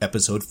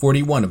Episode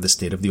 41 of the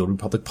State of the Old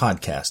Republic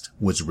podcast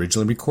was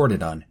originally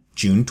recorded on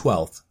June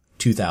 12th,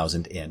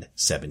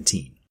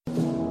 2017.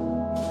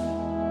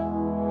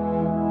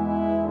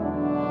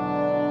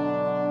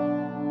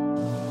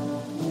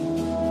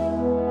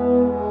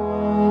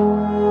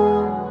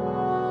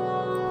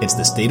 It's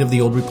the State of the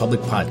Old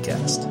Republic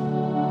podcast.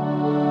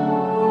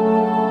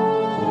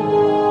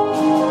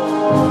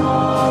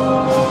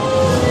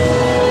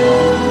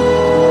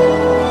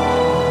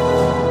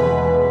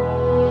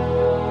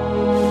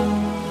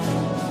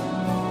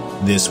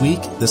 This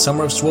week, the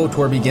Summer of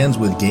SWTOR begins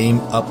with Game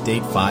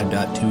Update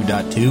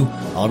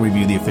 5.2.2. I'll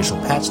review the official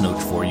patch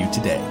notes for you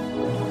today.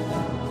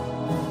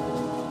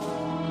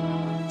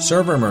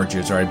 Server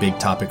mergers are a big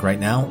topic right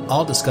now.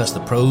 I'll discuss the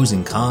pros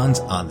and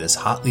cons on this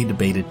hotly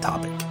debated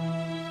topic.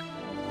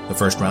 The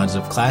first rounds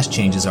of class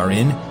changes are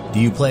in. Do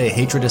you play a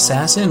Hatred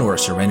Assassin or a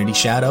Serenity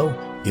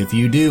Shadow? If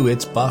you do,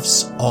 it's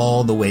buffs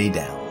all the way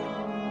down.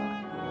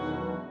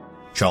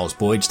 Charles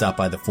Boyd stopped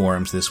by the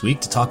forums this week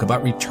to talk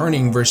about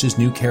returning versus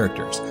new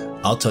characters.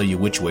 I'll tell you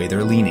which way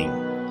they're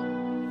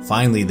leaning.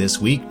 Finally this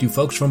week, do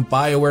folks from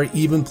BioWare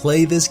even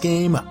play this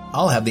game?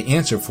 I'll have the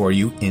answer for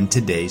you in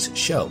today's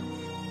show.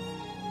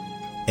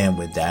 And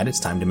with that, it's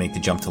time to make the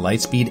jump to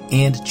Lightspeed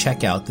and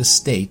check out the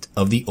State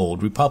of the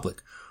Old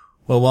Republic.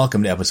 Well,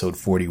 welcome to episode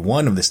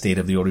 41 of the State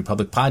of the Old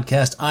Republic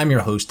podcast. I'm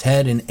your host,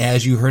 Ted, and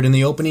as you heard in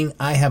the opening,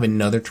 I have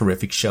another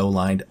terrific show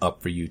lined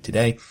up for you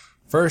today.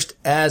 First,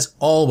 as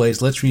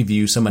always, let's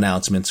review some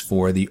announcements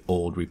for the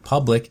Old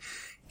Republic.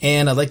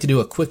 And I'd like to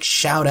do a quick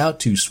shout out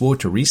to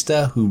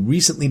Swotorista, who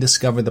recently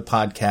discovered the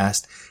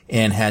podcast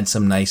and had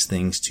some nice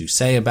things to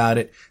say about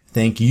it.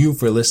 Thank you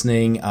for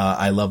listening.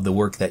 I love the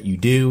work that you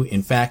do.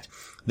 In fact,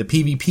 the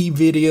PvP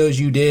videos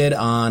you did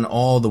on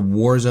all the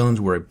war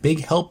zones were a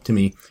big help to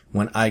me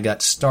when I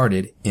got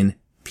started in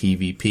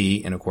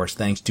PvP. And of course,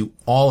 thanks to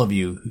all of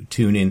you who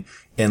tune in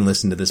and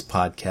listen to this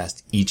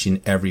podcast each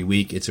and every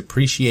week. It's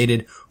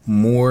appreciated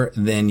more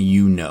than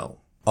you know.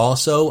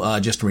 Also,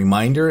 just a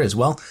reminder as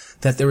well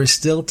that there is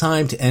still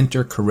time to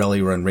enter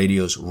Corellia Run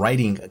Radio's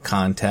writing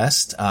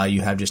contest.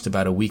 You have just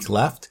about a week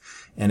left.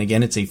 And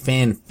again, it's a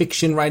fan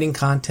fiction writing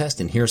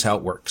contest, and here's how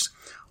it works.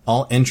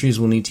 All entries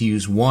will need to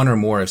use one or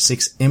more of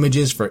 6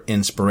 images for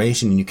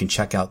inspiration, and you can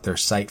check out their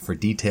site for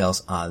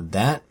details on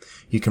that.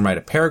 You can write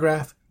a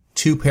paragraph,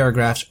 2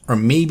 paragraphs, or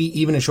maybe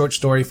even a short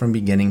story from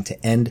beginning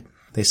to end.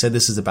 They said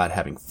this is about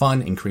having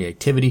fun and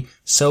creativity,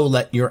 so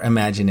let your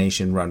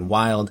imagination run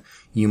wild.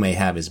 You may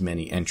have as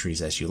many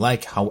entries as you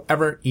like.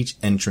 However, each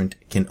entrant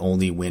can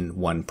only win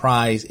one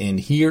prize, and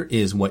here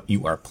is what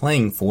you are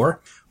playing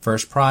for.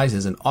 First prize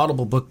is an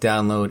Audible book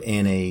download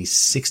and a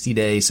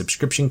 60-day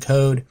subscription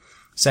code.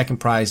 Second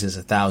prize is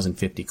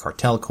 1,050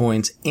 cartel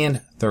coins,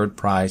 and third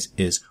prize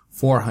is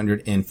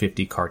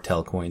 450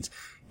 cartel coins.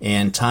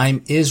 And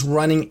time is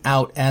running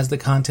out as the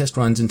contest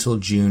runs until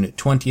June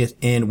 20th,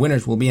 and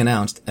winners will be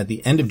announced at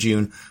the end of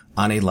June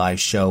on a live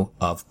show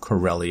of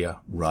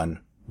Corellia Run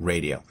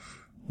Radio.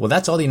 Well,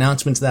 that's all the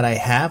announcements that I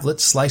have.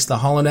 Let's slice the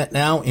HoloNet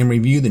now and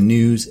review the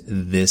news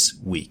this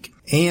week.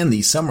 And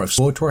the Summer of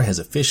SWTOR has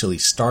officially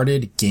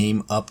started.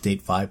 Game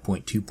Update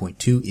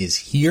 5.2.2 is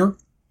here.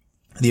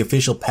 The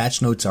official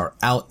patch notes are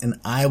out, and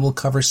I will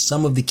cover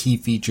some of the key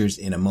features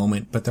in a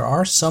moment, but there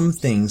are some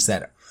things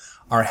that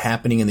are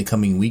happening in the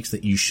coming weeks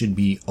that you should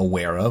be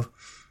aware of.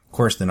 Of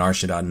course, the Nar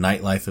Shaddaa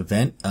Nightlife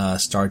event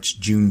starts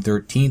June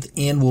 13th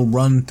and will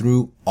run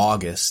through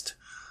August.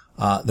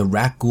 The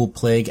Rakghoul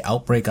Plague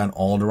outbreak on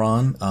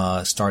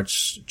Alderaan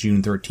starts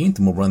June 13th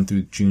and will run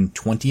through June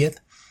 20th.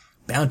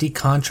 Bounty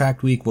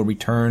Contract Week will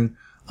return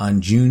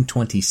on June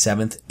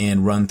 27th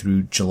and run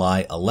through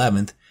July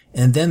 11th.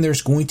 And then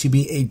there's going to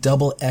be a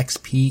double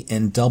XP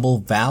and double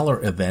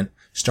Valor event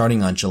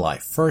starting on July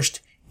 1st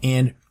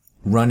and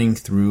running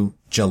through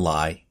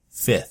July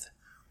 5th.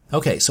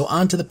 Okay, so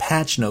on to the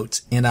patch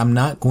notes, and I'm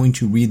not going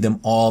to read them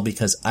all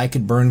because I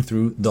could burn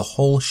through the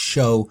whole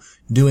show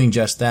doing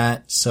just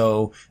that.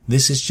 So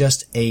this is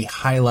just a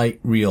highlight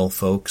reel,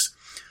 folks.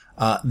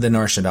 The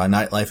Nar Shaddaa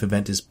Nightlife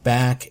event is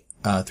back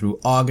through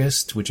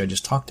August, which I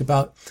just talked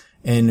about.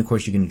 And of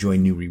course, you can enjoy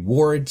new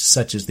rewards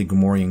such as the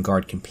Gamorrean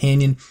Guard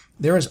Companion.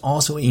 There is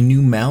also a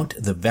new mount,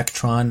 the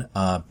Vectron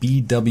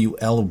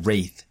BWL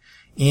Wraith.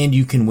 And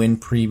you can win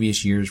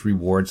previous year's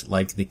rewards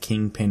like the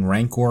Kingpin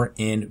Rancor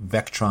and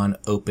Vectron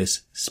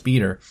Opus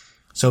Speeder.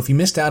 So if you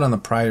missed out on the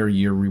prior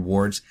year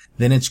rewards,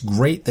 then it's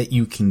great that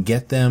you can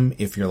get them.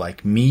 If you're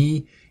like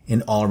me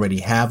and already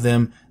have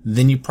them,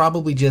 then you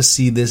probably just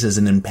see this as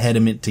an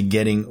impediment to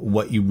getting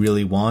what you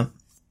really want.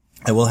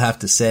 I will have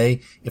to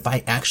say, if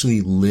I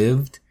actually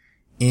lived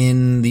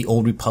in the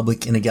Old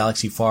Republic in a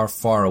galaxy far,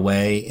 far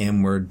away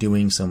and were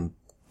doing some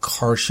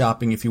car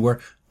shopping, if you were,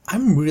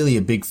 I'm really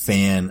a big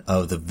fan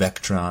of the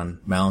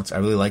Vectron mounts. I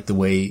really like the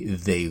way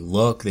they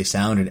look, they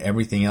sound, and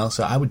everything else.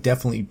 So I would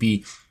definitely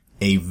be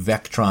a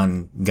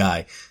Vectron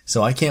guy.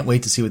 So I can't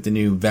wait to see what the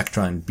new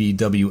Vectron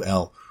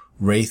BWL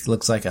Wraith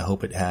looks like. I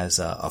hope it has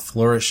a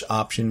flourish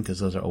option because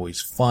those are always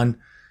fun.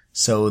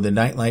 So the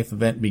Nightlife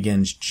event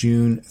begins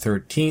June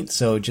 13th,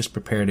 so just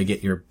prepare to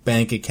get your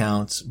bank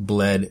accounts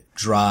bled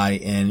dry,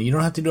 and you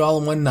don't have to do it all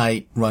in one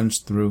night, runs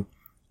through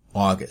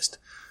August.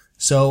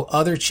 So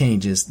other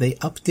changes, they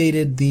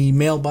updated the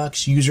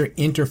mailbox user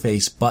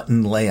interface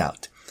button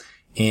layout,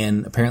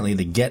 and apparently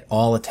the Get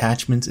All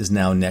attachments is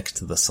now next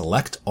to the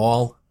Select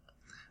All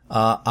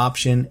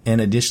option, and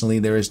additionally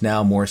there is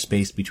now more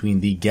space between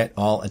the Get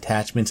All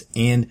attachments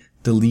and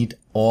Delete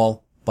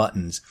All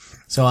buttons.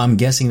 So I'm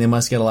guessing they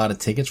must get a lot of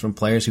tickets from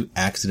players who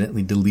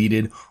accidentally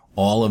deleted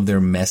all of their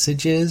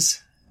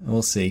messages.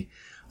 We'll see.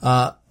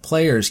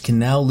 Players can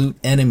now loot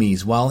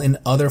enemies while in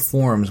other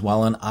forms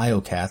while on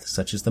Iokath,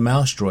 such as the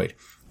mouse droid.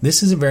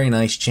 This is a very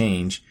nice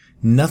change.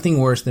 Nothing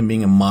worse than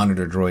being a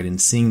monitor droid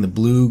and seeing the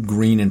blue,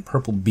 green, and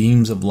purple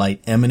beams of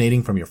light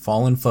emanating from your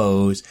fallen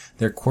foes,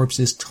 their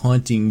corpses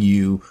taunting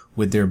you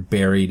with their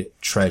buried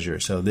treasure.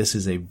 So this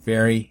is a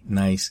very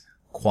nice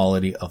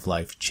quality of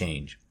life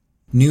change.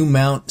 New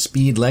Mount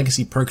Speed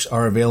Legacy perks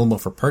are available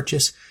for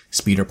purchase.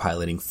 Speeder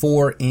Piloting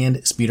 4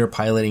 and Speeder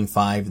Piloting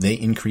 5, they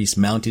increase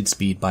mounted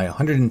speed by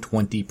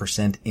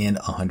 120% and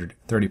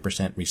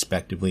 130%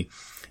 respectively.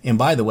 And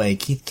by the way,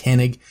 Keith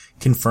Koenig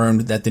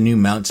confirmed that the new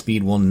mount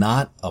speed will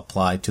not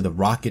apply to the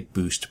Rocket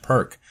Boost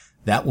perk.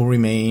 That will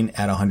remain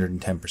at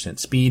 110%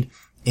 speed.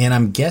 And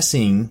I'm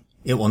guessing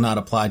it will not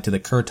apply to the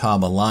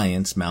Kurtab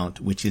Alliance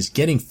mount, which is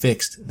getting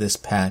fixed this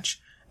patch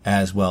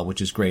as well,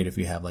 which is great if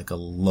you have like a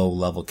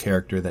low-level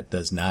character that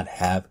does not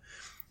have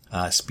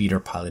Speeder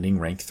Piloting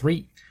rank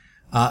 3.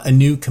 A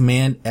new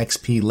Command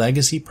XP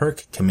Legacy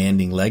perk,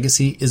 Commanding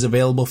Legacy, is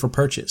available for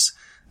purchase.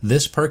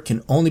 This perk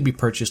can only be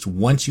purchased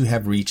once you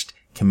have reached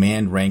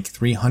Command rank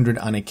 300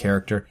 on a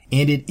character,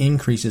 and it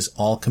increases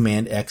all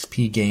Command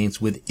XP gains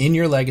within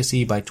your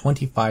legacy by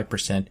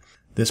 25%.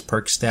 This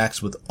perk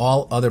stacks with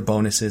all other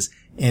bonuses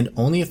and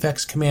only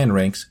affects command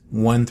ranks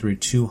 1 through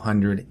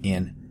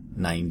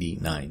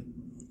 299.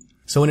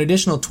 So an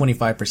additional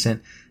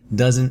 25%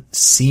 doesn't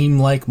seem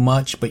like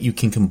much, but you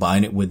can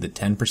combine it with the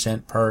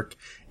 10% perk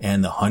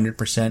and the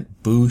 100%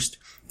 boost,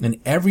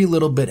 and every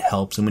little bit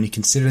helps. And when you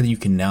consider that you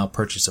can now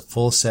purchase a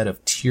full set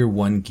of tier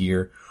 1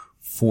 gear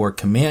for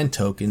command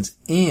tokens,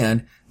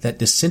 and that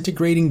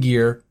disintegrating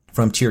gear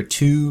from tier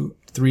 2,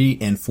 3,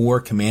 and 4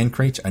 command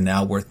crates are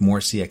now worth more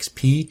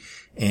CXP,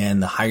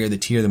 and the higher the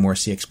tier, the more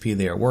CXP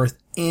they are worth.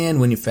 And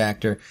when you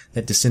factor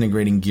that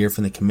disintegrating gear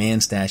from the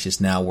command stash is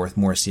now worth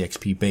more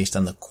CXP based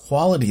on the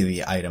quality of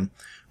the item.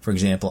 For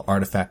example,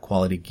 artifact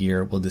quality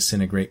gear will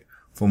disintegrate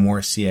for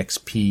more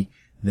CXP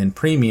than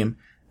premium.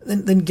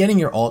 Then getting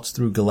your alts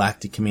through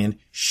Galactic Command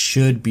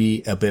should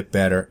be a bit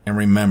better. And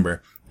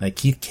remember that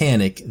Keith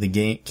Koenig,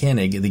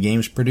 the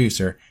game's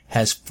producer,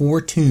 has 4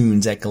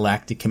 tunes at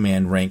Galactic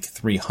Command rank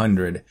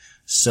 300,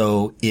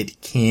 so it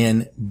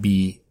can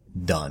be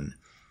done.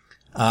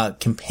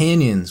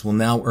 Companions will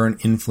now earn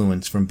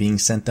influence from being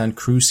sent on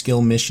crew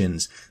skill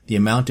missions. The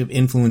amount of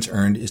influence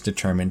earned is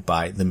determined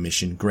by the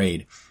mission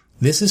grade.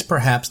 This is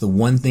perhaps the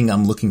one thing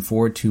I'm looking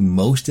forward to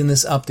most in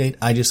this update.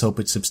 I just hope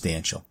it's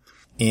substantial.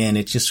 And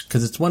it's just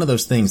because it's one of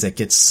those things that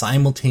gets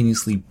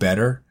simultaneously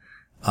better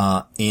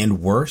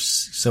and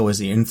worse. So as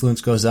the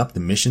influence goes up, the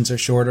missions are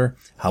shorter.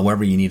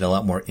 However, you need a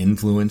lot more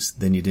influence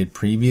than you did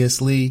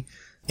previously.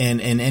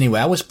 And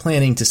anyway, I was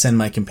planning to send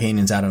my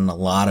companions out on a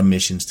lot of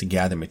missions to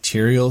gather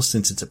materials,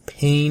 since it's a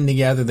pain to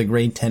gather the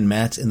grade 10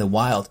 mats in the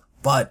wild.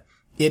 But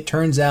it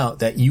turns out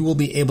that you will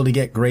be able to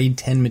get grade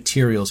 10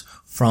 materials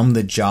from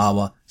the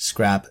Jawa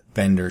scrap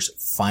vendors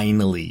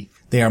finally.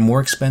 They are more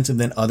expensive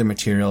than other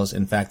materials.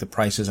 In fact, the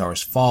prices are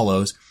as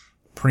follows.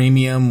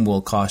 Premium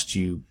will cost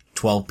you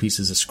 12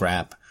 pieces of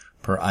scrap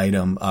per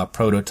item,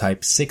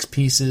 prototype 6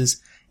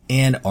 pieces,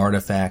 and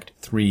artifact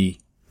 3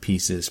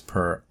 pieces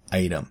per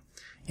item.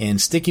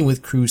 And sticking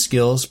with crew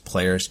skills,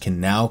 players can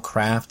now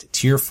craft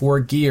tier 4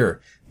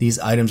 gear. These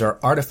items are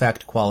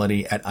artifact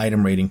quality at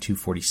item rating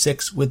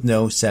 246 with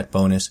no set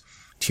bonus.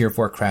 Tier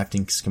 4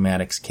 crafting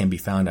schematics can be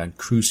found on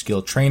crew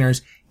skill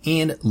trainers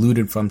and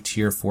looted from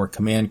tier 4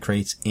 command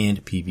crates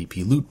and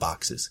PvP loot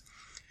boxes.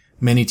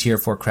 Many tier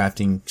 4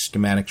 crafting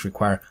schematics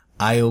require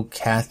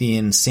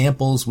Iocathian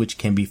samples, which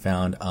can be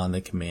found on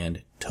the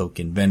command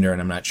token vendor,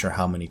 and I'm not sure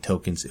how many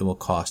tokens it will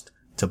cost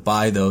to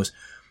buy those.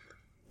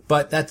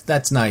 But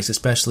that's nice,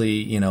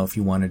 especially, if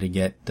you wanted to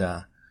get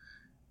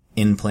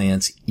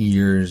implants,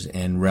 ears,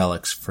 and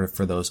relics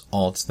for those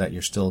alts that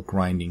you're still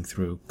grinding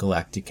through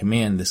Galactic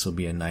Command. This will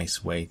be a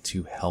nice way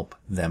to help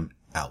them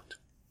out.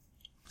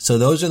 So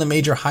those are the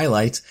major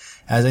highlights.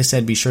 As I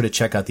said, be sure to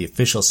check out the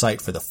official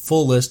site for the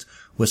full list,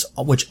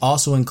 which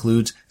also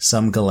includes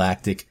some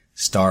Galactic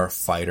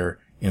Starfighter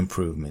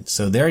improvements.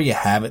 So there you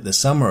have it. The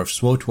summer of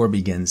SWTOR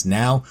begins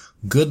now.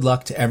 Good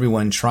luck to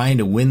everyone trying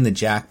to win the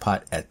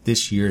jackpot at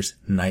this year's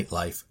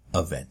Nightlife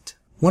event.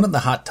 One of the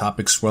hot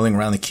topics swirling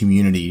around the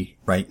community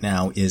right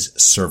now is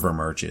server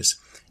merges.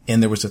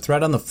 And there was a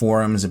thread on the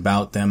forums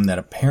about them that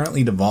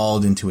apparently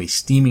devolved into a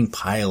steaming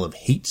pile of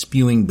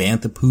hate-spewing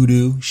bantha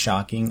poodoo.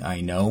 Shocking,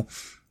 I know.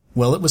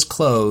 Well, it was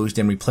closed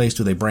and replaced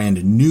with a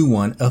brand new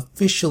one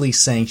officially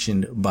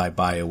sanctioned by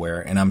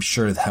BioWare, and I'm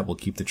sure that will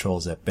keep the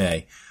trolls at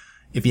bay.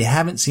 If you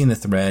haven't seen the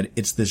thread,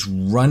 it's this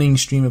running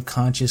stream of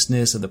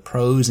consciousness of the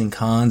pros and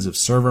cons of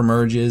server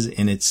merges,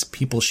 and it's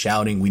people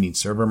shouting, we need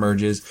server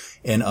merges,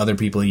 and other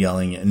people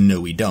yelling,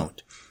 no, we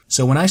don't.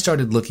 So when I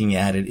started looking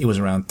at it, it was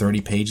around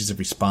 30 pages of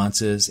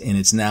responses, and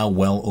it's now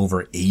well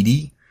over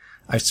 80.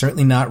 I've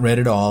certainly not read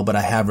it all, but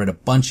I have read a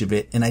bunch of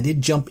it, and I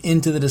did jump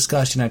into the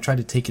discussion. I tried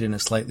to take it in a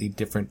slightly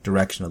different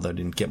direction, although I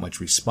didn't get much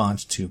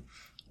response to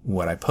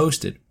what I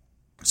posted.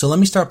 So let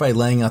me start by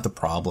laying out the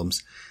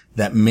problems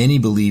that many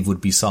believe would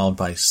be solved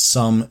by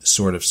some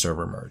sort of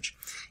server merge.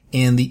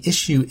 And the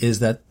issue is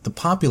that the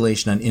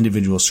population on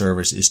individual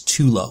servers is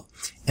too low,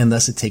 and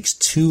thus it takes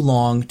too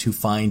long to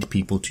find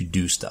people to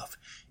do stuff.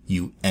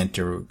 You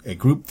enter a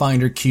group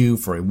finder queue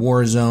for a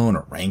war zone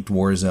or ranked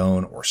war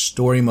zone or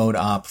story mode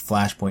op,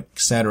 flashpoint,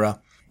 etc.,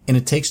 and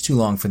it takes too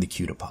long for the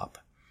queue to pop.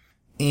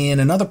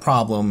 And another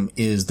problem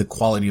is the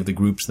quality of the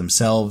groups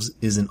themselves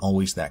isn't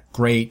always that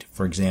great.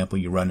 For example,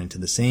 you run into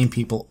the same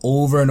people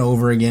over and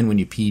over again when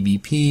you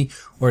PvP,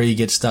 or you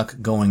get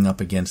stuck going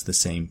up against the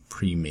same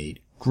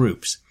pre-made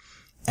groups.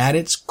 At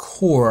its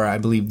core, I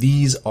believe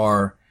these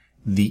are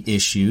the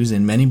issues,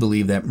 and many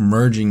believe that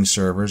merging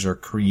servers or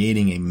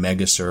creating a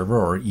mega server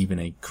or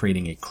even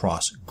creating a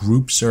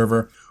cross-group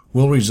server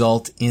will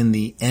result in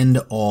the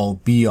end-all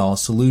be-all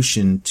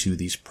solution to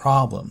these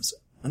problems.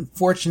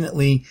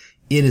 Unfortunately,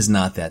 it is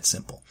not that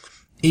simple.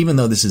 Even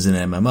though this is an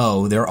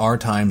MMO, there are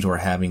times where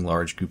having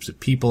large groups of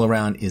people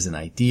around isn't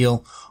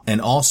ideal, and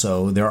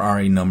also there are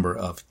a number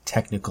of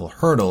technical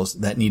hurdles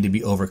that need to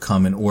be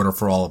overcome in order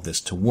for all of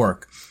this to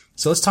work.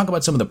 So let's talk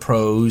about some of the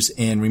pros,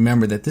 and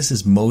remember that this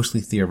is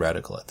mostly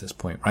theoretical at this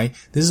point, right?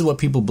 This is what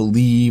people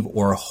believe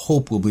or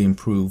hope will be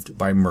improved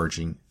by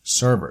merging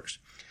servers.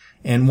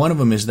 And one of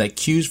them is that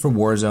queues for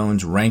war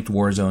zones, ranked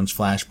war zones,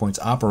 flashpoints,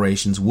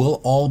 operations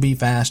will all be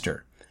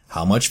faster.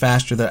 How much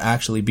faster they'll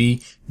actually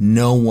be,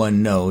 no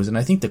one knows. And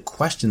I think the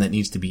question that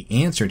needs to be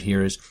answered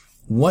here is,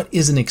 what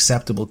is an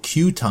acceptable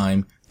queue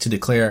time to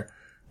declare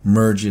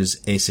merges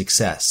a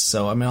success?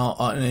 So, I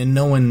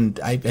mean,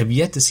 I've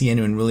yet to see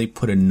anyone really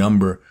put a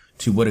number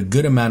to what a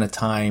good amount of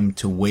time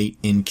to wait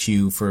in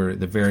queue for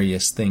the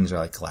various things are,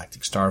 like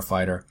Galactic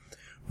Starfighter,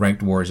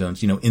 ranked war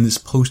zones. You know, in this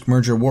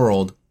post-merger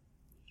world,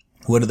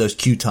 what do those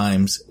queue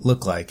times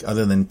look like,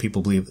 other than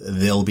people believe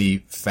they'll be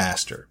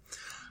faster?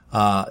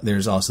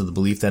 There's also the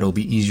belief that it'll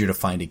be easier to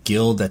find a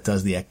guild that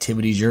does the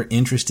activities you're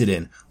interested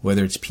in,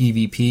 whether it's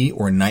PvP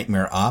or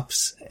Nightmare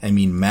Ops,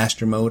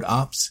 Master Mode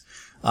Ops.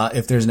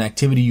 If there's an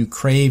activity you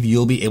crave,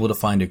 you'll be able to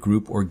find a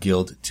group or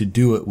guild to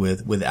do it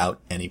with without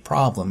any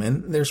problem,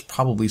 and there's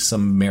probably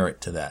some merit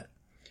to that.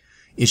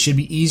 It should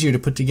be easier to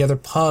put together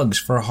pugs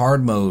for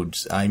hard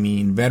modes,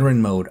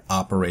 veteran mode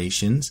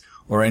operations,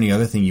 or any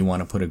other thing you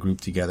want to put a group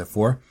together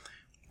for.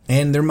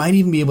 And there might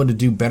even be able to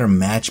do better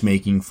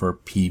matchmaking for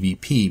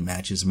PvP.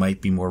 Matches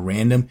might be more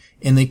random,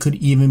 and they could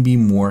even be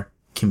more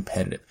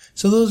competitive.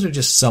 So those are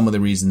just some of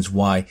the reasons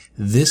why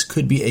this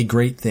could be a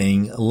great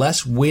thing,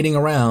 less waiting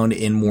around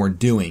and more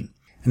doing.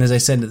 And as I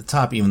said at the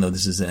top, even though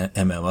this is an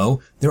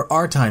MMO, there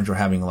are times where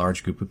having a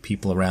large group of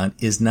people around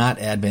is not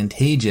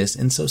advantageous,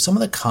 and so some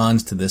of the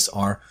cons to this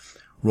are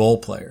role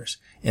players.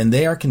 And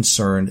they are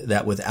concerned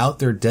that without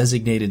their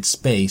designated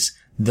space,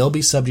 they'll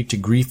be subject to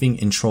griefing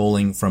and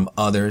trolling from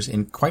others,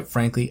 and quite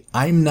frankly,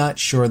 I'm not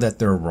sure that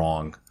they're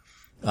wrong.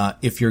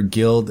 If your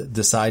guild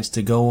decides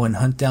to go and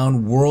hunt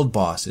down world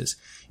bosses,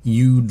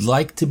 you'd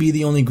like to be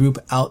the only group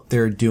out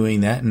there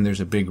doing that, and there's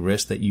a big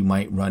risk that you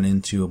might run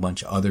into a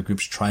bunch of other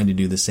groups trying to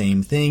do the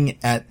same thing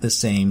at the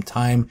same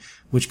time,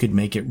 which could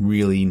make it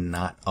really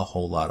not a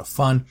whole lot of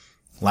fun.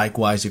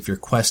 Likewise, if you're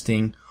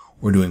questing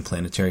or doing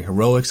planetary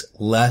heroics,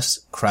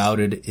 less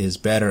crowded is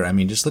better.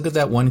 Just look at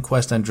that one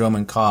quest on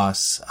Dromund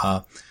Kaas,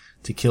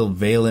 to kill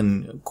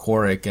Valen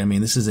Korik.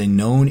 This is a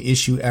known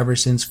issue ever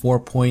since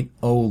 4.0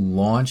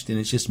 launched, and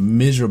it's just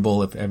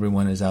miserable if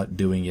everyone is out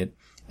doing it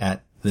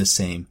at the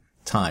same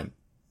time.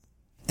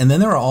 And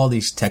then there are all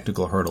these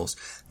technical hurdles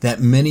that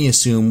many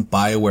assume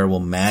BioWare will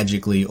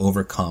magically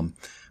overcome.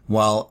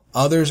 While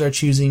others are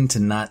choosing to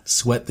not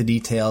sweat the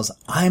details,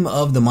 I'm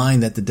of the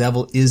mind that the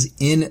devil is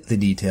in the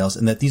details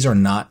and that these are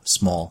not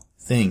small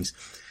things.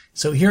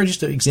 So here are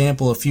just an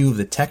example of a few of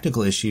the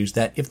technical issues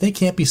that, if they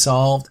can't be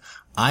solved,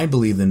 I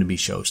believe them to be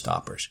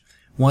showstoppers.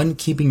 One,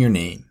 keeping your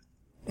name.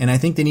 And I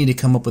think they need to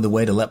come up with a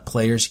way to let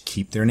players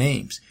keep their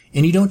names.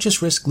 And you don't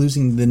just risk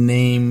losing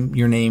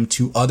your name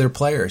to other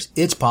players.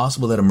 It's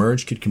possible that a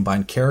merge could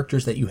combine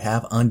characters that you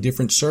have on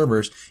different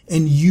servers,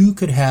 and you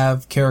could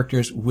have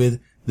characters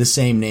with the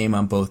same name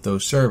on both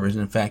those servers.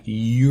 In fact,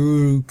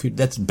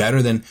 that's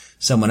better than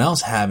someone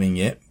else having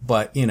it,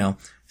 but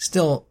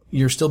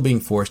you're still being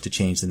forced to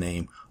change the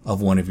name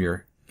of one of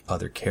your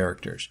other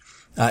characters.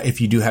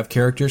 If you do have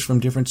characters from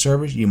different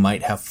servers, you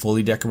might have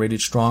fully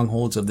decorated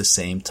strongholds of the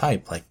same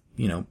type. Like,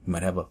 you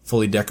might have a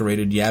fully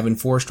decorated Yavin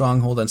 4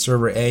 stronghold on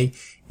server A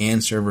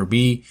and server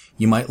B.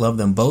 You might love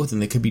them both,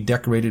 and they could be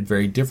decorated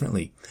very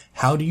differently.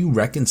 How do you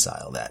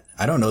reconcile that?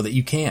 I don't know that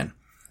you can.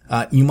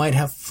 You might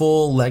have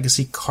full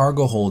legacy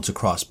cargo holds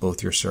across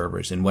both your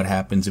servers. And what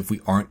happens if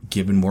we aren't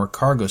given more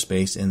cargo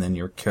space and then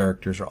your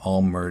characters are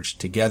all merged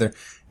together?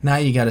 Now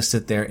you got to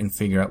sit there and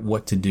figure out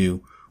what to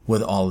do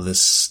with all of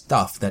this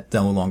stuff that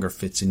no longer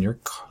fits in your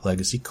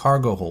legacy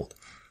cargo hold.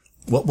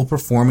 What will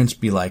performance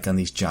be like on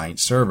these giant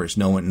servers?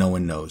 No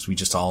one knows. We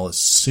just all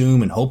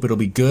assume and hope it'll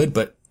be good,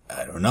 but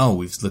I don't know.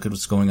 We've looked at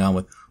what's going on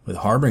with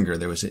Harbinger.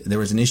 There was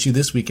an issue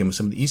this weekend with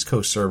some of the East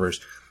Coast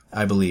servers,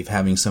 I believe,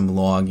 having some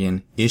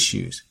login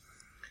issues.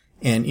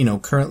 And,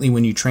 currently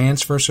when you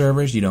transfer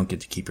servers, you don't get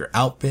to keep your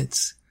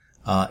outfits.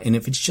 And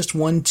if it's just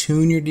one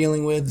toon you're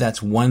dealing with,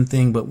 that's one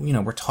thing. But,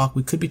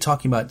 we could be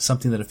talking about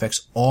something that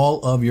affects all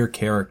of your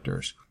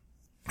characters.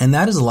 And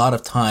that is a lot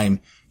of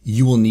time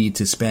you will need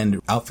to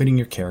spend outfitting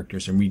your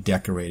characters and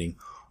redecorating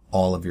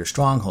all of your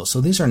strongholds.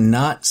 So these are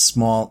not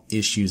small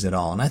issues at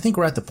all. And I think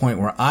we're at the point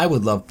where I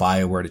would love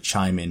BioWare to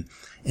chime in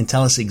and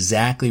tell us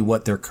exactly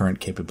what their current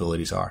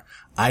capabilities are.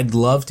 I'd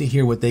love to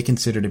hear what they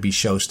consider to be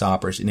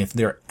showstoppers and if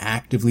they're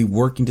actively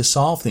working to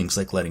solve things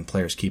like letting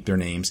players keep their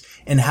names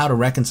and how to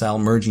reconcile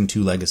merging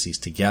two legacies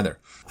together.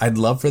 I'd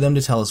love for them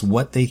to tell us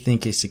what they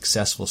think a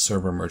successful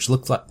server merge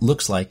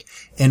looks like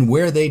and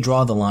where they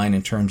draw the line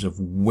in terms of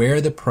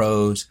where the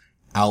pros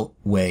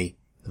outweigh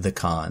the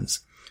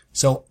cons.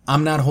 So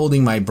I'm not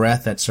holding my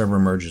breath that server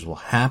merges will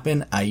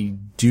happen. I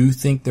do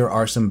think there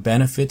are some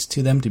benefits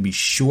to them, to be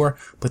sure,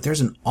 but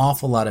there's an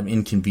awful lot of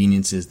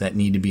inconveniences that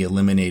need to be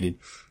eliminated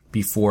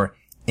before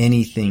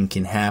anything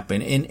can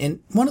happen.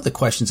 And one of the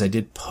questions I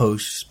did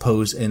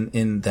pose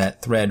in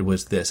that thread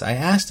was this. I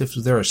asked if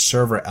there a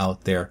server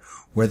out there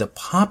where the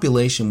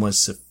population was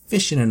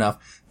sufficient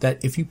enough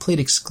that if you played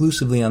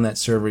exclusively on that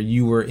server,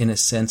 you were in a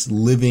sense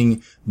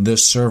living the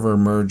server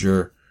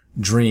merger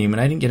dream. And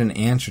I didn't get an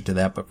answer to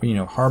that, but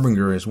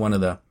Harbinger is one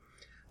of the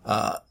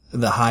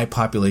high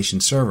population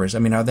servers. I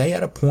mean, are they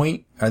at a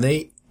point,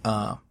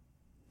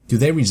 do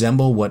they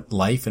resemble what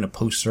life in a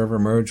post-server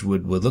merge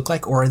would look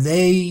like? Or are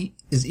they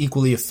as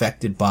equally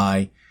affected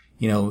by,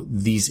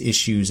 these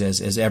issues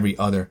as every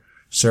other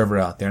server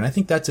out there? And I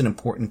think that's an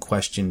important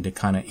question to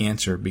kind of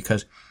answer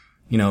because,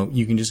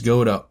 you can just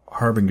go to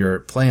Harbinger,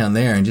 play on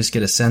there and just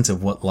get a sense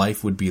of what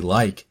life would be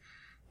like,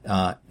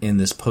 in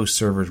this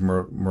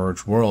post-server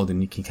merge world.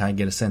 And you can kind of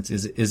get a sense,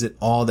 is it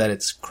all that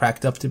it's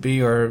cracked up to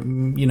be? Or,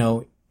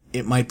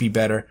 it might be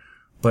better,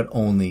 but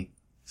only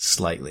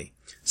slightly.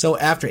 So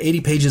after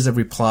 80 pages of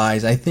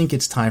replies, I think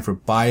it's time for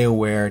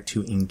BioWare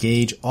to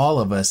engage all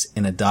of us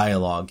in a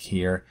dialogue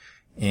here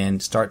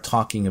and start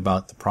talking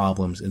about the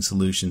problems and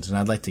solutions. And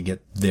I'd like to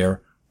get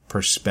their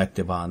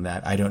perspective on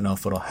that. I don't know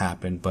if it'll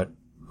happen, but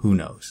who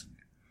knows?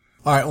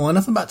 All right. Well,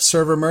 enough about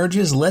server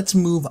merges. Let's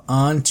move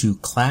on to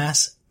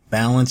class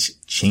balance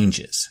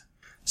changes.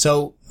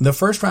 So the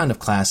first round of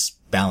class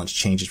balance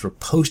changes were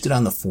posted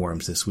on the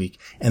forums this week,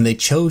 and they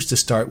chose to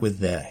start with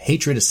the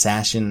Hatred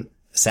Assassin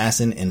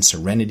and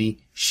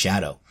Serenity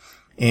Shadow.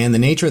 And the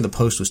nature of the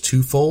post was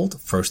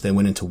twofold. First, they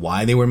went into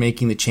why they were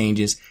making the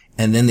changes,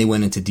 and then they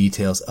went into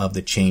details of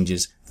the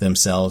changes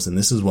themselves, and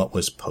this is what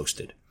was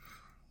posted.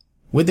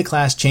 With the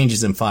class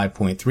changes in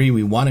 5.3,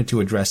 we wanted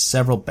to address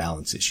several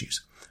balance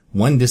issues.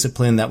 One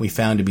discipline that we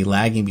found to be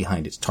lagging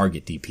behind its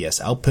target DPS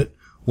output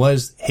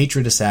was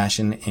Hatred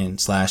Assassin and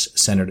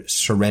 /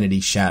 Serenity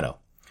Shadow.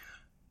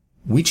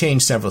 We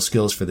changed several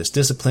skills for this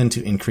discipline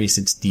to increase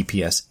its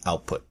DPS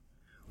output.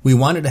 We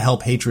wanted to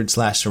help Hatred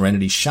 /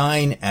 Serenity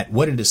shine at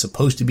what it is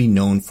supposed to be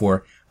known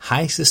for,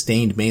 high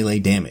sustained melee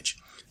damage.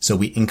 So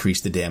we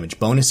increased the damage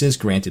bonuses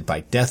granted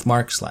by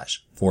Deathmark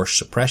 / Force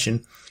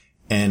Suppression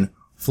and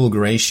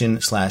Fulguration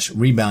 /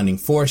 Rebounding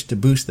Force to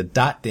boost the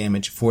dot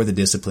damage for the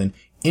discipline,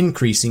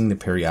 increasing the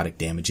periodic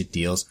damage it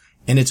deals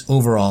and its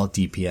overall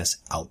DPS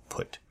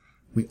output.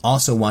 We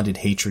also wanted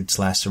Hatred /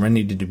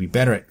 Serenity to be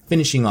better at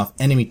finishing off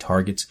enemy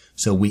targets,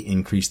 so we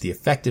increased the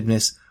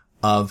effectiveness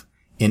of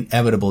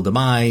Inevitable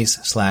Demise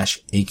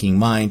 / Aching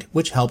Mind,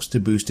 which helps to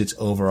boost its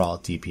overall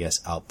DPS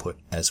output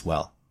as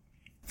well.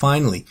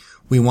 Finally,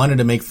 we wanted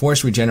to make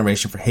force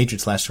regeneration for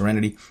Hatred /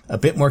 Serenity a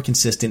bit more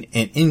consistent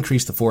and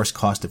increase the force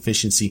cost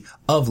efficiency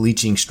of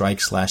Leeching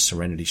Strike /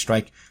 Serenity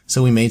Strike,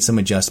 so we made some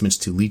adjustments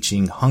to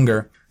Leeching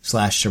Hunger /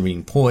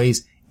 Serene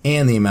Poise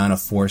and the amount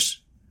of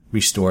force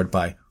restored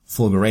by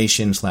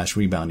Fulguration /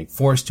 Rebounding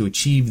Force to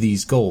achieve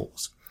these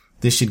goals.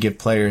 This should give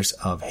players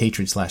of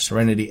Hatred /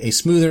 Serenity a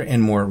smoother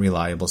and more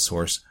reliable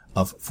source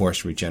of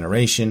force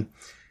regeneration.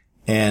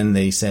 And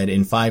they said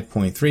in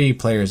 5.3,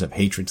 players of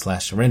Hatred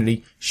 /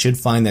 Serenity should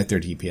find that their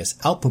DPS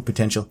output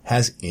potential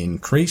has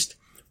increased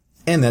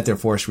and that their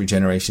force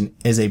regeneration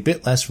is a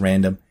bit less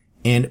random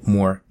and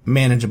more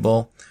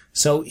manageable.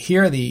 So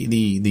here are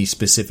the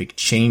specific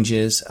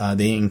changes.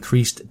 They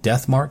increased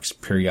Deathmark's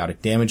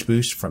periodic damage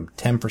boost from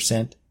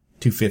 10%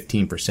 to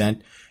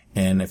 15%.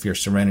 And if you're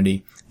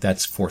Serenity,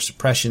 that's Force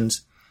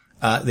Suppressions.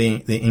 They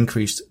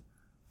increased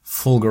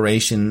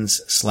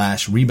Fulgurations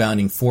 /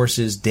 Rebounding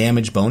Forces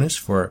damage bonus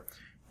for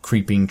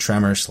Creeping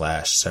Tremor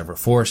 / Sever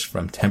Force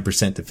from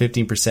 10% to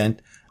 15%.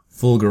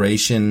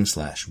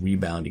 Fulguration /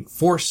 Rebounding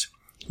Force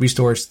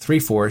restores 3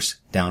 force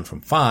down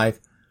from 5.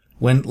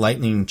 when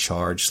lightning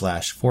charge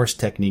 / force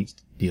technique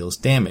deals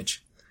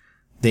damage.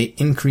 They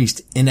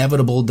increased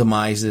inevitable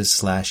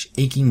demises /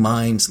 aching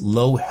minds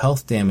low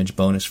health damage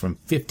bonus from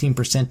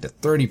 15% to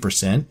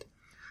 30%.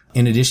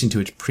 In addition to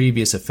its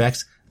previous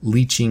effects,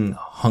 leeching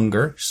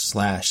hunger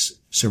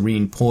 /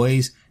 serene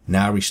poise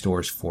now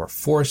restores 4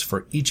 force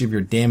for each of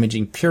your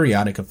damaging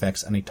periodic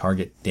effects on a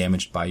target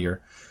damaged by your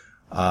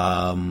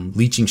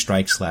leeching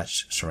strike /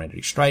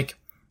 serenity strike.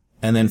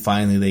 And then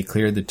finally, they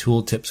cleared the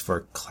tooltips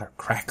for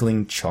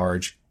crackling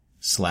charge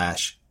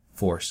 /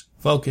 force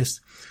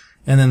focus.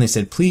 And then they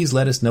said, please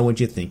let us know what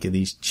you think of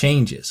these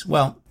changes.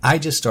 Well, I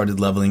just started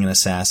leveling an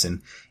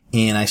assassin,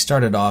 and I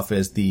started off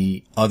as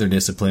the other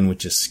discipline,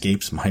 which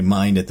escapes my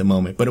mind at the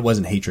moment, but it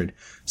wasn't hatred.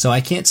 So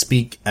I can't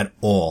speak at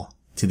all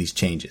to these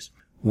changes.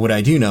 What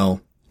I do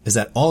know is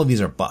that all of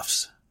these are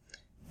buffs.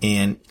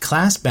 And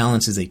class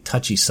balance is a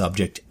touchy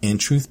subject, and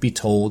truth be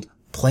told,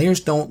 players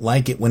don't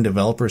like it when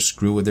developers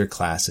screw with their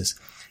classes.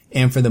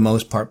 And for the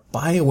most part,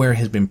 BioWare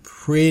has been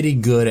pretty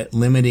good at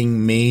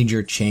limiting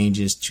major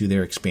changes to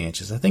their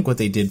expansions. I think what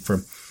they did for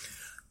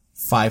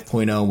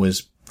 5.0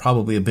 was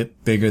probably a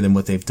bit bigger than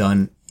what they've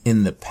done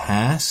in the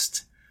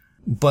past.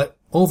 But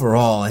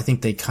overall, I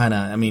think they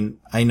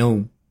I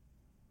know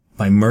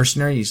my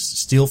mercenary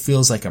still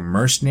feels like a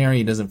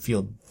mercenary. It doesn't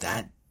feel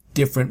that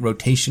different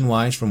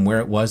rotation-wise from where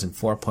it was in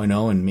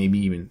 4.0 and maybe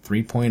even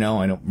 3.0.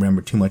 I don't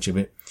remember too much of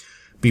it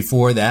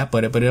before that,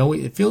 but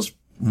it feels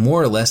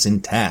more or less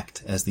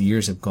intact as the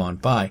years have gone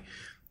by.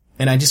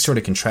 And I just sort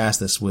of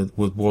contrast this with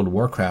World of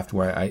Warcraft,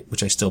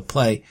 which I still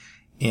play.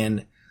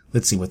 And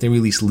let's see, they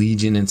released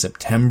Legion in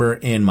September,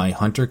 and my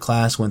Hunter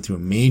class went through a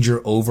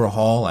major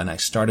overhaul, and I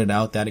started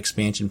out that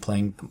expansion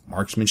playing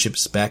Marksmanship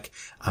spec.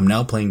 I'm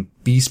now playing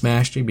Beast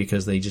Mastery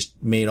because they just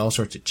made all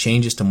sorts of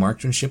changes to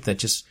Marksmanship that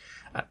just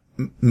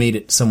made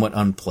it somewhat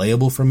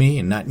unplayable for me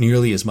and not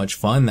nearly as much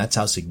fun. That's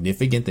how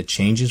significant the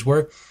changes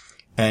were.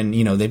 And,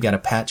 they've got a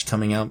patch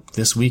coming out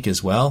this week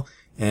as well.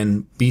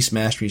 And Beast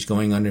Mastery is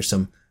going under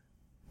some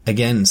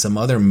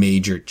other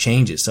major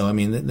changes. So,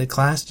 the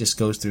class just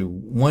goes through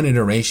one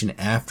iteration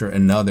after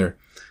another,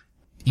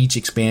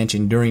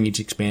 during each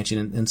expansion.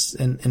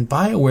 And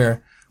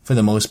BioWare, for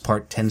the most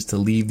part, tends to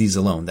leave these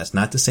alone. That's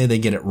not to say they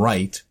get it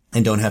right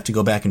and don't have to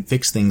go back and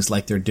fix things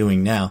like they're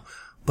doing now.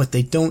 But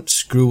they don't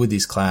screw with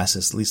these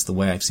classes, at least the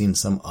way I've seen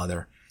some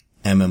other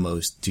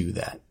MMOs do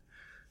that.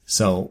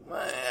 So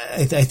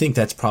I think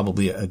that's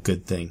probably a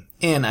good thing.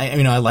 And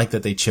I like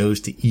that they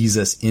chose to ease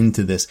us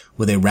into this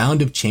with a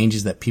round of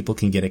changes that people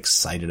can get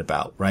excited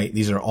about, right?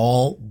 These are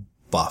all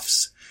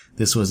buffs.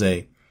 This was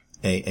a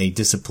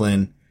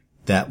discipline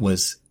that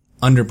was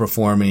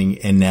underperforming,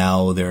 and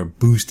now they're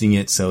boosting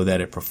it so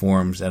that it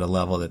performs at a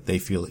level that they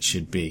feel it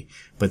should be.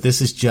 But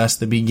this is just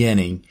the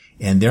beginning,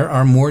 and there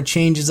are more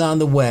changes on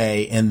the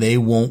way, and they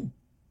won't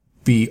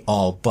be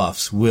all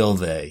buffs, will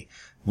they?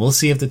 We'll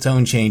see if the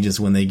tone changes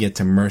when they get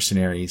to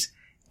mercenaries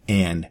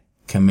and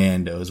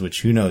commandos,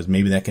 which who knows,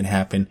 maybe that can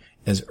happen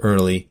as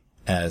early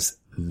as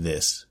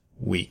this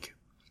week.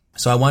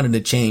 So I wanted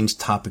to change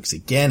topics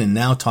again and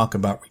now talk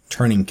about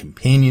returning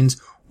companions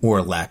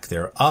or lack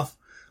thereof.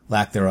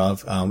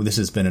 This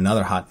has been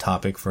another hot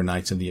topic for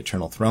Knights of the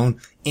Eternal Throne,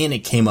 and it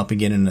came up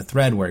again in a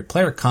thread where a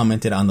player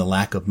commented on the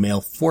lack of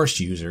male Force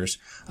users.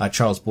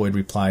 Charles Boyd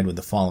replied with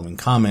the following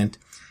comment.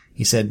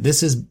 He said, "This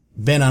has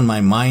been on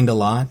my mind a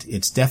lot.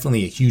 It's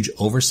definitely a huge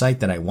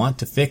oversight that I want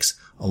to fix,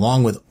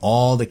 along with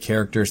all the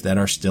characters that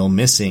are still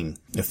missing.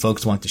 If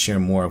folks want to share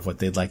more of what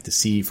they'd like to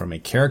see from a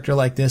character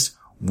like this,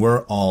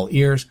 we're all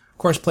ears." Of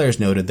course, players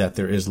noted that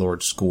there is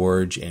Lord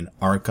Scourge and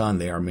Archon.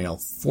 They are male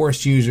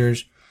Force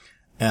users,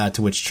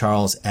 to which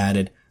Charles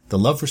added, "The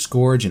love for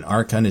Scourge and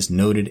Archon is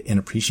noted and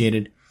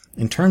appreciated.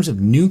 In terms of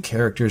new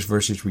characters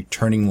versus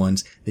returning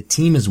ones, the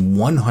team is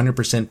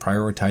 100%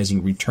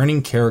 prioritizing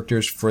returning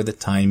characters for the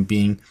time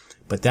being,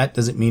 but that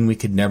doesn't mean we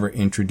could never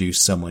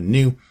introduce someone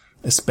new,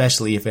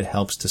 especially if it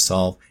helps to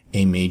solve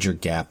a major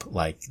gap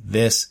like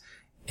this."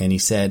 And he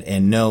said,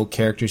 "And no,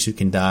 characters who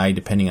can die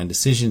depending on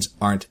decisions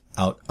aren't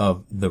out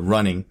of the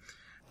running."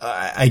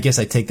 I guess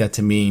I take that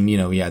to mean,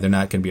 they're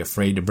not going to be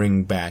afraid to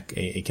bring back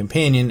a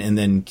companion and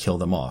then kill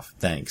them off.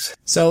 Thanks.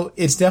 So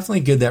it's definitely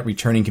good that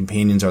returning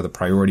companions are the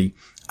priority.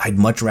 I'd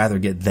much rather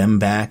get them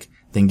back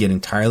than get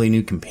entirely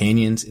new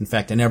companions. In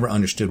fact, I never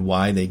understood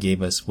why they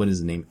gave us, what is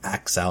his name,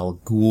 Axal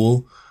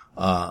Ghul,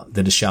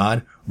 the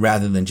Dashad,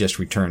 rather than just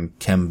return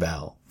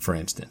Kembal, for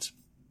instance.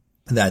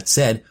 That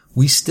said,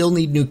 we still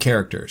need new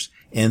characters,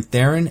 and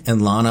Theron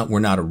and Lana were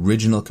not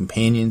original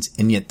companions,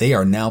 and yet they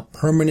are now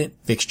permanent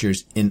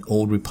fixtures in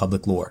Old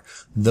Republic lore.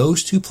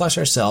 Those two plus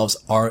ourselves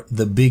are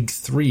the big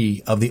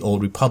three of the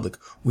Old Republic.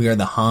 We are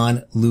the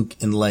Han, Luke,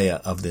 and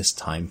Leia of this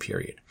time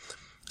period.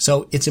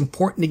 So it's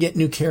important to get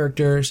new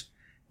characters,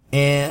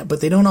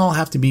 but they don't all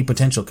have to be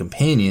potential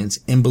companions,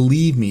 and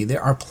believe me,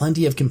 there are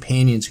plenty of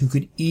companions who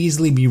could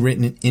easily be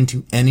written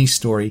into any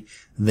story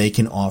they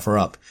can offer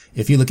up.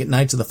 If you look at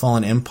Knights of the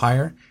Fallen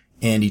Empire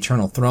and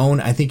Eternal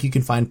Throne, I think you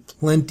can find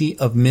plenty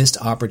of missed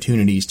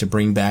opportunities to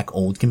bring back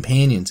old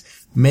companions.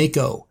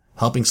 Mako,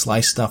 helping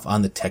slice stuff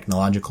on the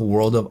technological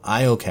world of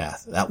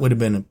Iokath. That would have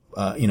been,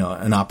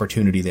 an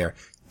opportunity there.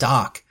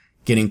 Doc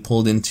getting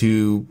pulled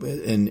into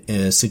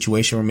a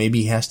situation where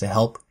maybe he has to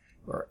help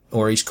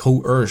or he's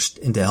coerced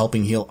into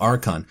helping heal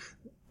Arkan.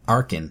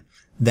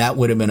 That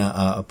would have been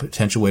a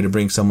potential way to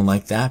bring someone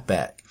like that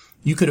back.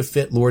 You could have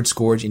fit Lord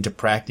Scourge into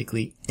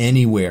practically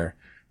anywhere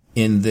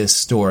in this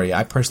story.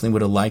 I personally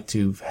would have liked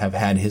to have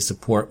had his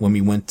support when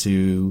we went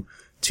to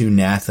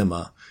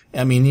Nathema.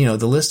 I mean,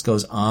 the list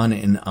goes on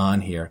and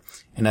on here.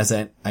 And as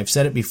I've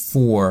said it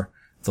before,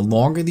 the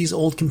longer these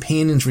old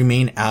companions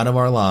remain out of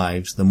our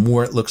lives, the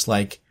more it looks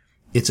like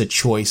it's a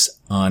choice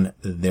on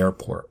their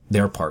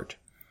part.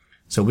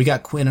 So we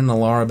got Quinn and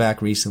Alara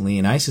back recently,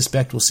 and I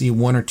suspect we'll see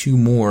one or two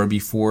more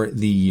before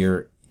the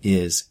year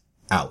is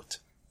out.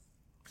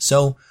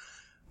 So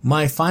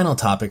my final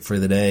topic for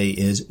the day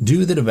is,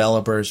 do the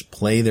developers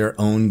play their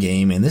own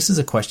game? And this is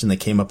a question that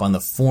came up on the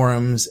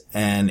forums,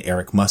 and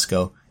Eric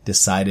Musco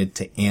decided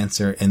to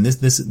answer. And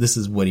this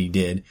is what he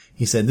did.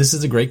 He said, this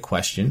is a great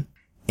question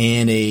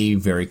and a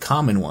very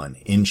common one.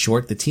 In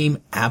short, the team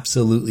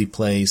absolutely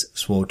plays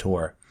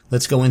SWTOR.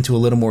 Let's go into a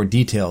little more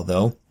detail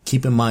though.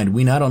 Keep in mind,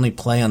 we not only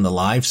play on the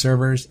live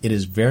servers, it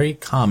is very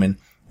common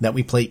that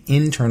we play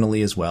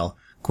internally as well.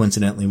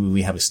 Coincidentally,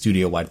 we have a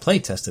studio-wide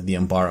playtest of the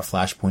Umbara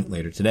Flashpoint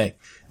later today.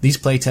 These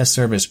playtests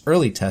serve as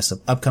early tests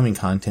of upcoming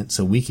content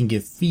so we can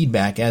give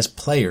feedback as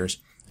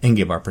players and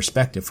give our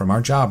perspective from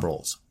our job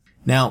roles.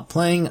 Now,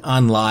 playing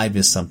on live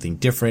is something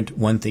different.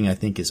 One thing I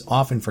think is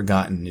often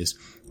forgotten is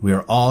we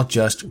are all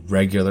just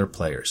regular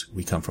players.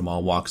 We come from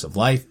all walks of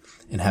life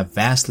and have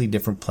vastly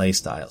different play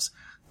styles.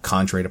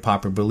 Contrary to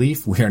popular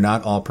belief, we are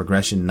not all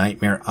Progression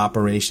Nightmare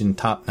Operation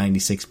Top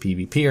 96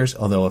 PvPers,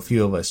 although a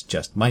few of us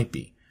just might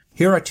be.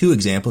 Here are two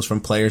examples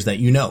from players that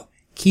you know,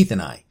 Keith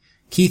and I.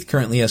 Keith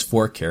currently has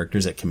 4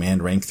 characters at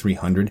command rank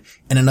 300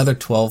 and another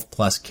 12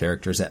 plus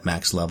characters at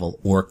max level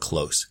or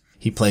close.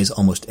 He plays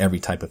almost every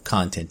type of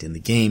content in the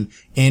game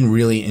and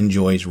really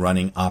enjoys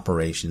running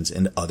operations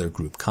and other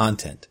group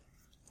content.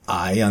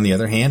 I, on the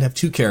other hand, have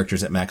 2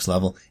 characters at max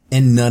level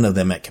and none of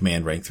them at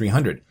command rank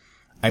 300.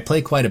 I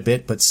play quite a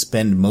bit, but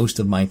spend most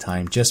of my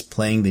time just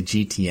playing the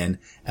GTN,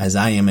 as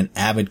I am an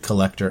avid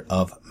collector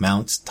of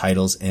mounts,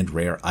 titles, and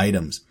rare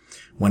items.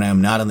 When I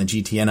am not on the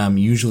GTN, I'm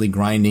usually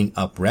grinding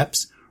up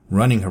reps,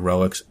 running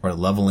heroics, or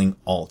leveling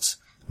alts.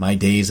 My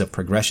days of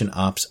progression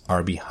ops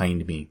are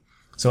behind me.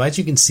 So as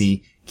you can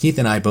see, Keith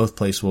and I both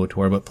play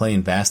SWTOR, but play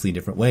in vastly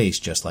different ways,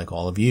 just like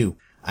all of you.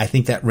 I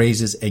think that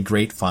raises a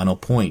great final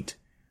point.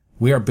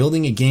 We are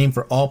building a game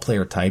for all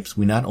player types.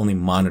 We not only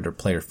monitor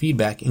player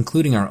feedback,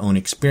 including our own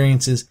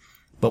experiences,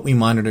 but we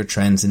monitor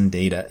trends and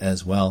data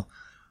as well.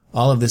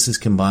 All of this is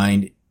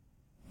combined,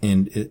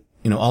 and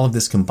all of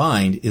this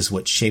combined is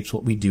what shapes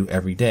what we do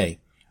every day.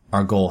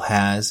 Our goal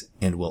has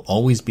and will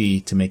always be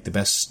to make the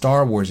best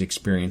Star Wars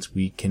experience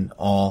we can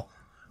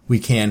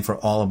for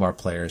all of our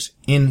players,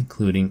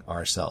 including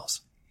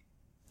ourselves.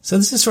 So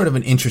this is sort of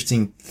an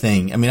interesting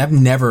thing. I mean, I've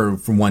never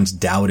for once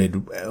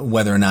doubted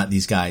whether or not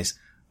these guys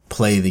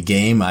play the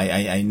game.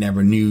 I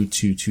never knew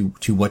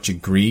to what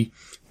degree,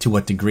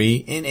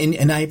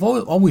 and I've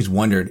always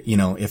wondered,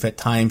 if at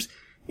times,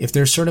 if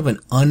there's sort of an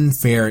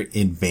unfair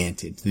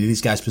advantage,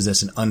 these guys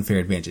possess an unfair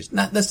advantage.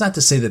 That's not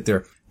to say that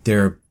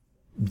they're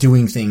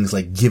doing things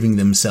like giving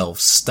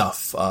themselves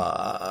stuff,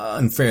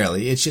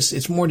 unfairly.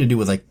 It's more to do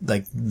with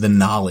like the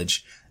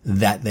knowledge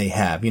that they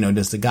have.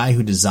 Does the guy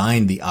who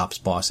designed the ops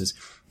bosses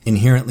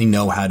inherently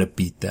know how to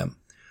beat them?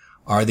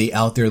 Are they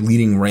out there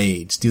leading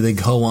raids? Do they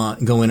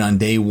go in on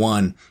day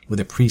one with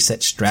a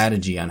preset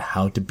strategy on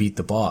how to beat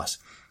the boss?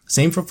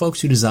 Same for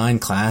folks who design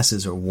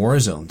classes or war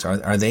zones.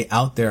 Are they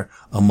out there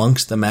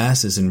amongst the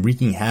masses and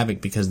wreaking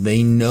havoc because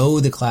they know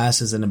the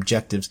classes and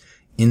objectives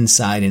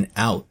inside and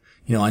out?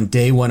 On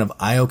day one of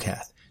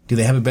Iokath, do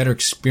they have a better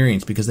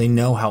experience because they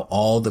know how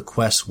all the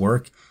quests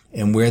work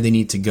and where they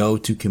need to go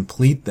to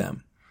complete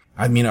them?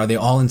 I mean, are they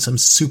all in some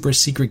super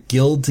secret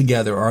guild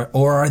together,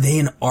 or are they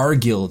in our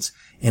guilds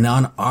and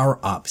on our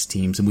ops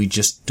teams and we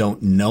just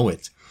don't know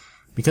it?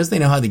 Because they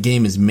know how the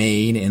game is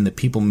made and the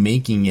people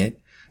making it,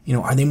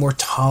 are they more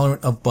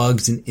tolerant of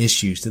bugs and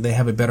issues? Do they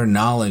have a better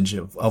knowledge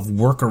of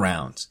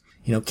workarounds?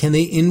 Can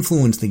they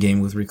influence the game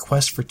with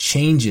requests for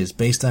changes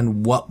based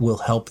on what will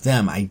help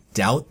them? I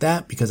doubt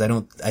that, because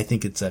I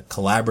think it's a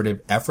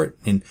collaborative effort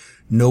and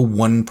no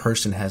one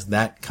person has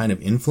that kind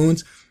of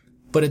influence,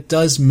 but it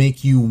does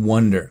make you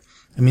wonder.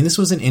 I mean, this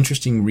was an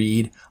interesting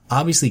read.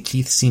 Obviously,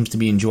 Keith seems to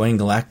be enjoying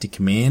Galactic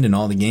Command and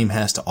all the game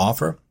has to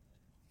offer.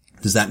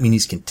 Does that mean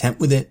he's content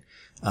with it?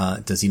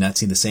 Does he not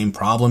see the same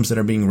problems that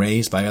are being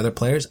raised by other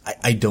players?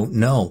 I don't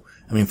know.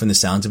 I mean, from the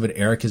sounds of it,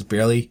 Eric has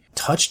barely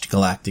touched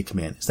Galactic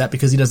Command. Is that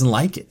because he doesn't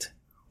like it?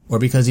 Or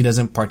because he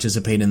doesn't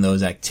participate in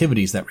those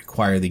activities that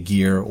require the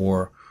gear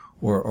or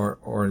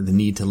the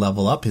need to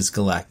level up his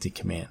Galactic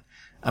Command?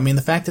 I mean,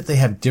 the fact that they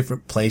have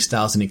different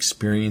playstyles and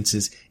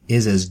experiences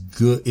is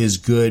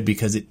good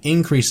because it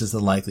increases the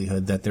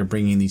likelihood that they're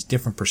bringing these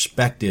different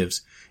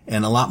perspectives,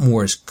 and a lot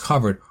more is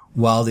covered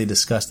while they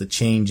discuss the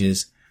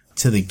changes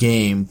to the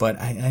game. But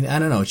I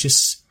don't know.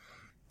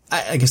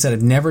 like I said,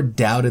 I've never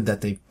doubted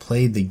that they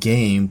played the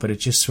game, but it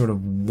just sort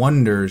of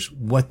wonders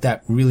what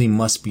that really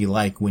must be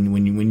like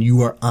when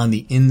you are on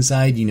the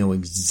inside. You know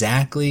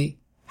exactly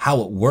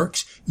how it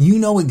works. You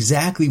know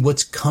exactly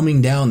what's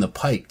coming down the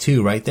pike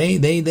too, right?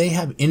 They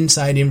have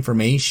inside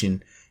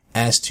information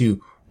as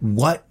to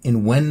what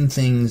and when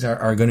things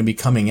are going to be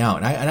coming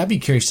out. And I'd be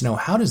curious to know,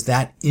 how does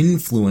that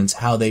influence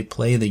how they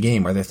play the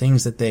game? Are there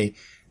things that they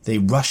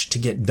rush to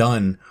get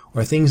done,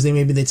 or things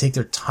maybe they take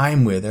their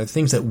time with, or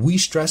things that we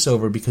stress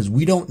over because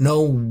we don't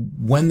know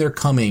when they're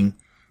coming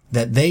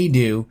that they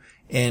do?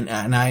 And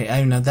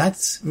I know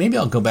that's, maybe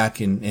I'll go back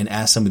and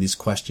ask some of these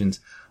questions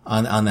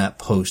on that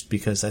post,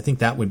 because I think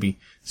that would be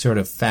sort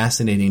of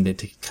fascinating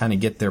to kind of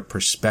get their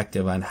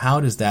perspective on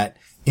how does that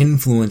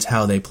influence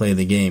how they play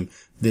the game,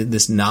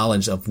 this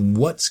knowledge of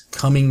what's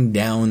coming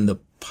down the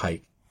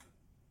pike.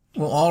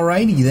 Well,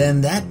 alrighty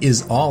then, that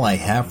is all I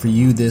have for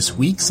you this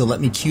week, so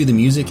let me cue the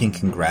music and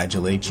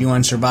congratulate you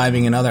on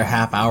surviving another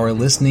half hour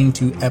listening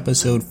to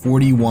episode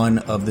 41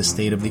 of the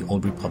State of the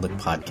Old Republic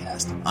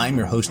podcast. I'm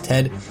your host,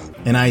 Ted,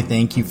 and I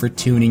thank you for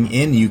tuning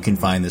in. You can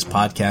find this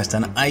podcast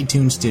on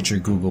iTunes, Stitcher,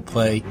 Google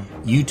Play,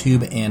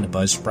 YouTube, and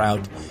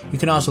Buzzsprout. You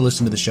can also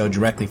listen to the show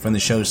directly from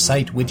the show's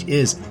site, which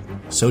is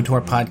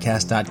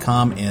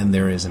SOTORpodcast.com, and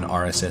there is an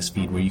RSS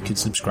feed where you can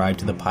subscribe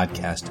to the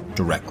podcast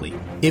directly.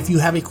 If you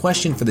have a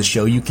question for the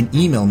show, you can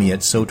email me at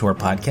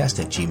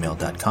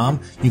sotorpodcast@gmail.com.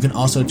 You can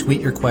also tweet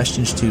your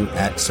questions to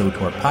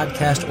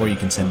 @sotorpodcast, or you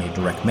can send me a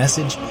direct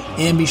message,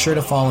 and be sure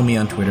to follow me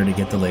on Twitter to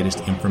get the latest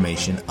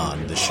information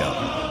on the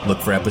show. Look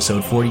for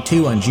episode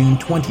 42 on June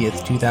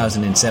 20th,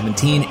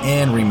 2017,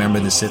 and remember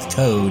the Sith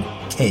code,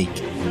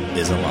 cake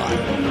is a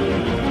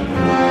lie.